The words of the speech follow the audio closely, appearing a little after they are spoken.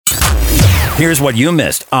Here's what you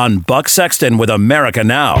missed on Buck Sexton with America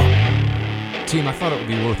Now. Team, I thought it would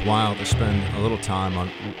be worthwhile to spend a little time on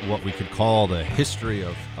what we could call the history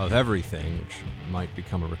of everything, which might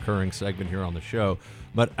become a recurring segment here on the show.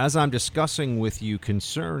 But as I'm discussing with you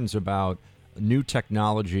concerns about new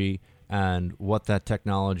technology and what that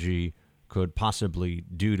technology could possibly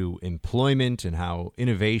do to employment and how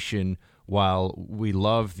innovation, while we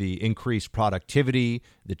love the increased productivity,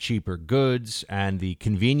 the cheaper goods, and the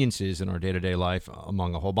conveniences in our day-to-day life,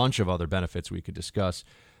 among a whole bunch of other benefits we could discuss,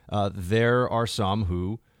 there are some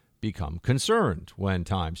who become concerned when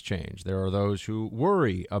times change. There are those who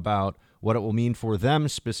worry about what it will mean for them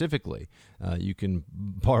specifically. You can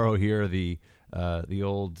borrow here the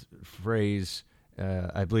old phrase,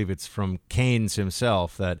 I believe it's from Keynes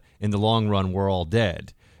himself, that in the long run we're all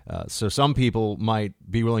dead. So some people might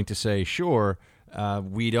be willing to say, sure,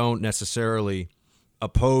 we don't necessarily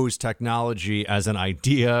oppose technology as an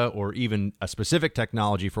idea or even a specific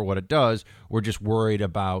technology for what it does. We're just worried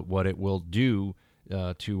about what it will do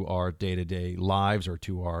to our day-to-day lives or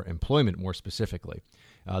to our employment more specifically.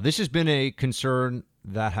 This has been a concern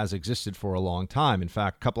that has existed for a long time. In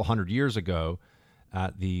fact, a couple hundred years ago,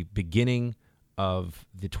 at the beginning of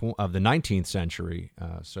the 19th century,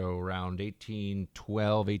 so around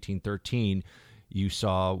 1812, 1813, you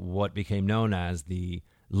saw what became known as the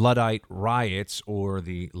Luddite riots or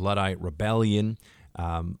the Luddite rebellion.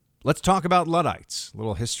 Let's talk about Luddites. A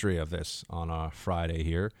little history of this on a Friday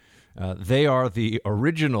here. They are the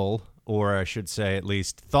original, or I should say at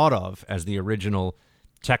least thought of as the original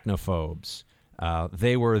technophobes.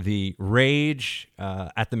 They were the rage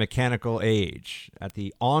at the mechanical age. At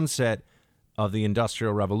the onset of the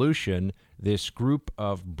Industrial Revolution, this group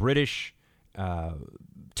of British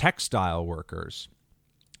textile workers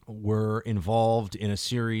were involved in a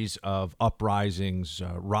series of uprisings,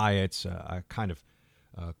 riots, a kind of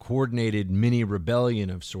coordinated mini rebellion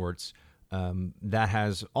of sorts that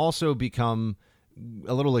has also become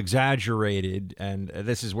a little exaggerated. And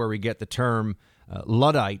this is where we get the term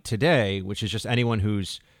Luddite today, which is just anyone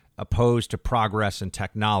who's opposed to progress and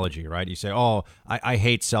technology, right? You say, oh, I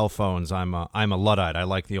hate cell phones. I'm a Luddite. I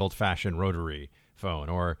like the old-fashioned rotary phone.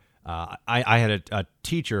 Or I had a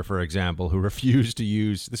teacher, for example, who refused to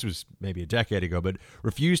use, this was maybe a decade ago, but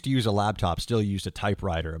refused to use a laptop, still used a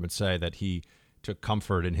typewriter, and would say that he took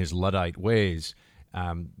comfort in his Luddite ways.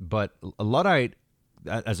 But a Luddite,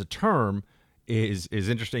 as a term, is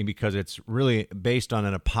interesting because it's really based on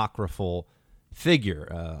an apocryphal figure,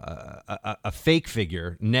 a fake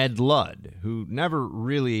figure, Ned Ludd, who never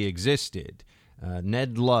really existed.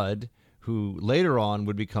 Ned Ludd, who later on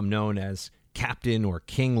would become known as Captain or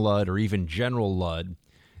King Ludd or even General Ludd,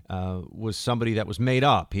 was somebody that was made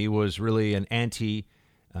up. He was really an anti-technology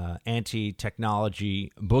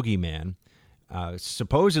boogeyman.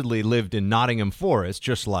 Supposedly lived in Nottingham Forest,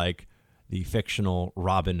 just like the fictional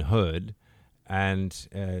Robin Hood. And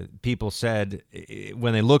people said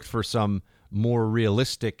when they looked for some more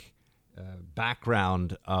realistic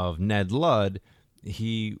background of Ned Ludd,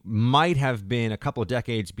 he might have been a couple of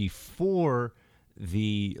decades before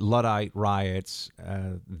the Luddite riots.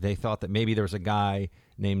 They thought that maybe there was a guy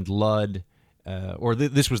named Ludd,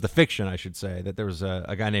 this was the fiction, I should say, that there was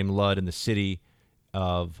a guy named Ludd in the city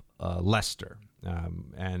of Leicester.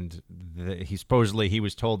 And he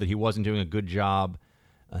was told that he wasn't doing a good job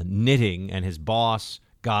knitting, and his boss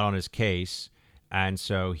got on his case. And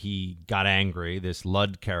so he got angry. This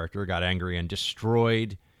Ludd character got angry and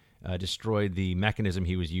destroyed the mechanism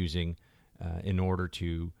he was using in order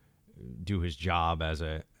to do his job as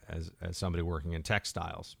somebody working in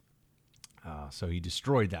textiles. So he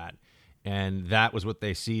destroyed that, and that was what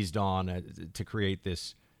they seized on to create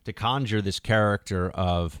this, to conjure this character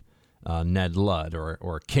of Ned Ludd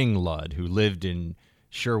or King Ludd, who lived in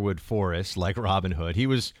Sherwood Forest like Robin Hood. He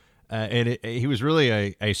was. He was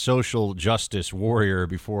really a social justice warrior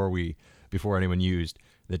before anyone used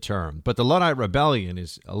the term. But the Luddite Rebellion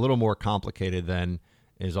is a little more complicated than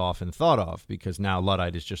is often thought of, because now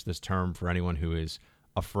Luddite is just this term for anyone who is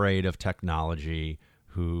afraid of technology,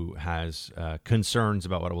 who has concerns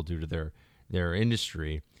about what it will do to their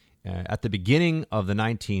industry. At the beginning of the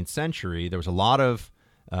 19th century, there was a lot of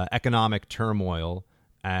economic turmoil,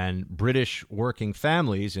 and British working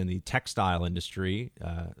families in the textile industry,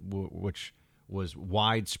 which was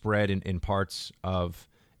widespread in parts of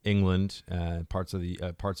England, parts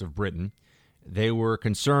of Britain, they were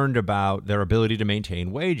concerned about their ability to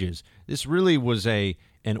maintain wages. This really was an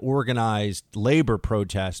organized labor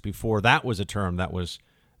protest before that was a term that was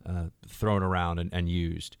thrown around and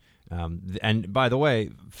used. And by the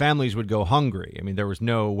way, families would go hungry. I mean, there was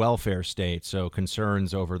no welfare state, so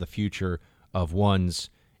concerns over the future of one's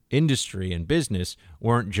industry and business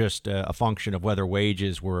weren't just a function of whether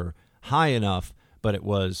wages were high enough, but it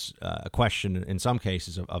was a question in some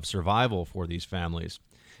cases of survival for these families.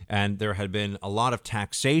 And there had been a lot of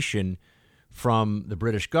taxation from the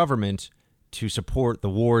British government to support the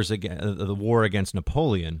war against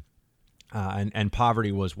Napoleon, and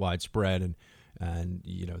poverty was widespread, and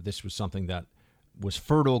this was something that was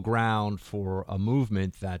fertile ground for a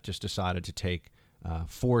movement that just decided to take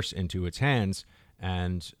force into its hands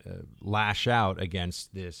and lash out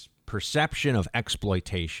against this perception of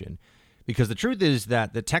exploitation. Because the truth is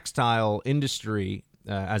that the textile industry,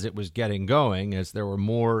 as it was getting going, as there were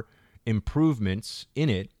more improvements in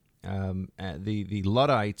it, the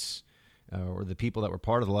Luddites, or the people that were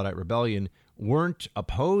part of the Luddite rebellion, weren't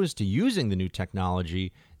opposed to using the new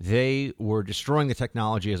technology. They were destroying the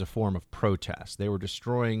technology as a form of protest. They were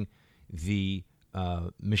destroying the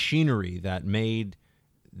machinery that made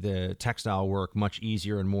the textile work much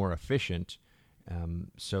easier and more efficient,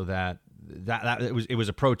 so that it was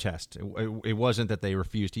a protest. It wasn't that they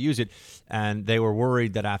refused to use it, and they were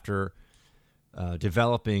worried that after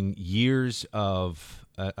developing years of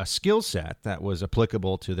a skill set that was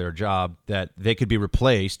applicable to their job, that they could be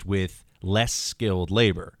replaced with less skilled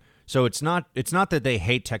labor. So it's not that they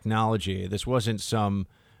hate technology. This wasn't some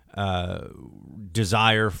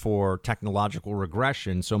desire for technological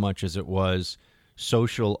regression so much as it was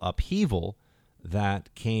social upheaval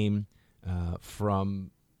that came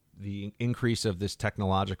from the increase of this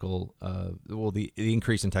technological, the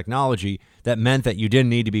increase in technology that meant that you didn't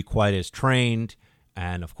need to be quite as trained.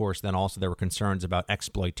 And of course, then also there were concerns about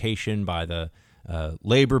exploitation by the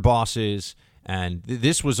labor bosses. And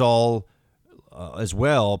this was all as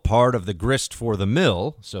well part of the grist for the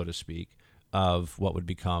mill, so to speak, of what would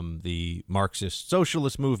become the Marxist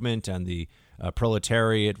socialist movement and the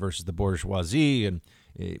proletariat versus the bourgeoisie. And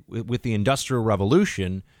with the Industrial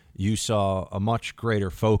Revolution, you saw a much greater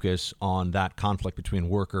focus on that conflict between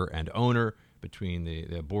worker and owner, between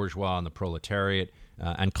the bourgeois and the proletariat,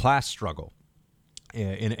 and class struggle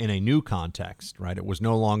in a new context, right? It was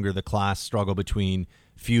no longer the class struggle between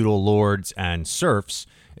feudal lords and serfs.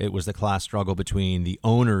 It was the class struggle between the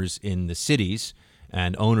owners in the cities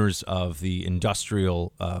and owners of the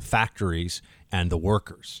industrial factories and the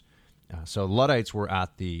workers. So Luddites were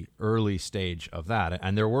at the early stage of that.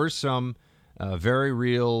 And there were some very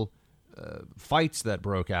real fights that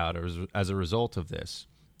broke out as a result of this.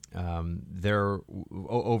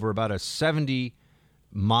 Over about a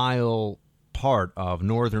 70-mile part of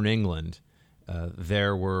northern England,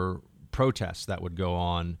 there were protests that would go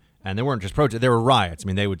on. And they weren't just protests, there were riots. I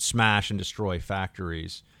mean, they would smash and destroy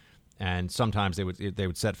factories. And sometimes they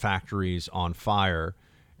would set factories on fire.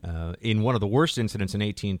 In one of the worst incidents in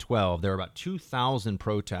 1812, there were about 2,000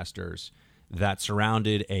 protesters that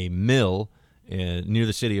surrounded a mill near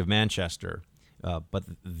the city of Manchester. But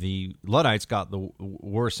the Luddites got the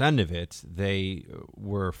worst end of it. They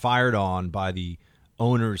were fired on by the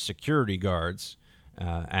owner's security guards,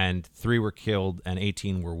 and 3 were killed and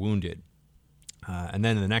 18 were wounded. And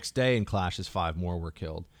then the next day in clashes, 5 more were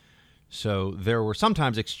killed. So there were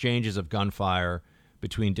sometimes exchanges of gunfire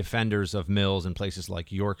between defenders of mills in places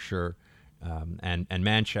like Yorkshire and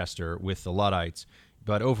Manchester with the Luddites.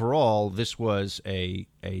 But overall, this was a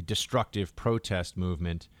destructive protest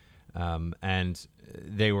movement, and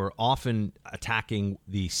they were often attacking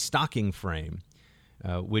the stocking frame,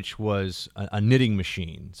 which was a knitting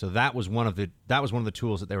machine. So that was one of the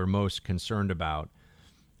tools that they were most concerned about.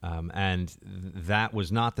 And that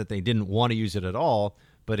was not that they didn't want to use it at all,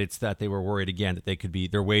 but it's that they were worried again that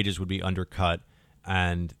their wages would be undercut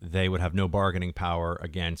and they would have no bargaining power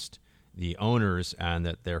against the owners, and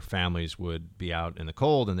that their families would be out in the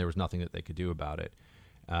cold and there was nothing that they could do about it.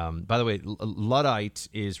 By the way, Luddite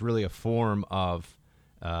is really a form of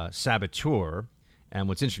saboteur. And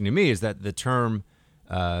what's interesting to me is that the term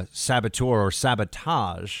saboteur or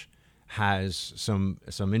sabotage has some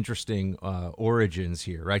interesting origins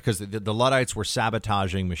here, right? Because the Luddites were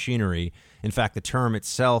sabotaging machinery. In fact, the term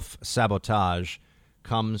itself, sabotage,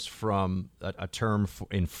 comes from a term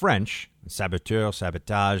in French, saboteur,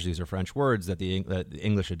 sabotage. These are French words that the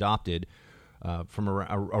English adopted from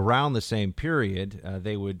around the same period.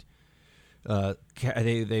 They would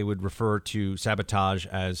refer to sabotage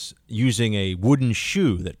as using a wooden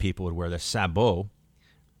shoe that people would wear, the sabot.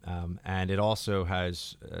 And it also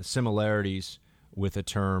has similarities with a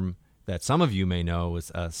term that some of you may know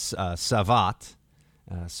as savate.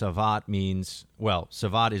 Savate means,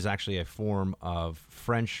 savate is actually a form of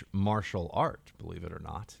French martial art, believe it or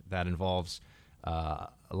not, that involves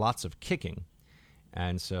lots of kicking.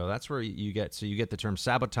 And so that's where you get the term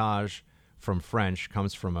sabotage from French,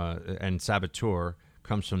 and saboteur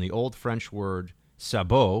comes from the Old French word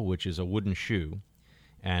sabot, which is a wooden shoe.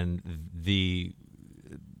 And the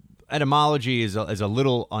etymology is a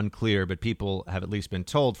little unclear, but people have at least been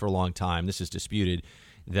told for a long time, this is disputed,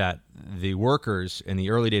 that the workers in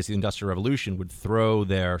the early days of the Industrial Revolution would throw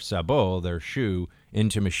their sabot, their shoe,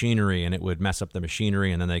 into machinery, and it would mess up the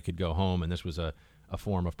machinery, and then they could go home, and this was a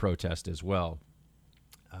form of protest as well.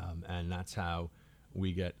 And that's how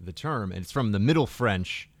we get the term. And it's from the Middle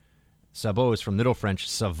French. Sabot is from Middle French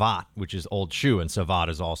savat, which is old shoe, and savat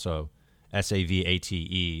is also,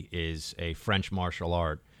 S-A-V-A-T-E, is a French martial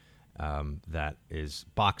art that is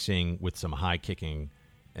boxing with some high kicking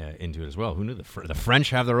into it as well. Who knew the French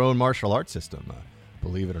have their own martial arts system?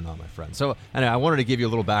 Believe it or not, my friend. So, anyway, I wanted to give you a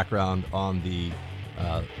little background on the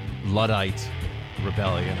Luddite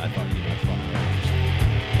rebellion. I thought you might find that interesting.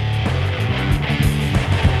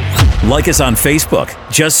 Like us on Facebook.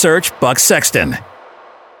 Just search Buck Sexton.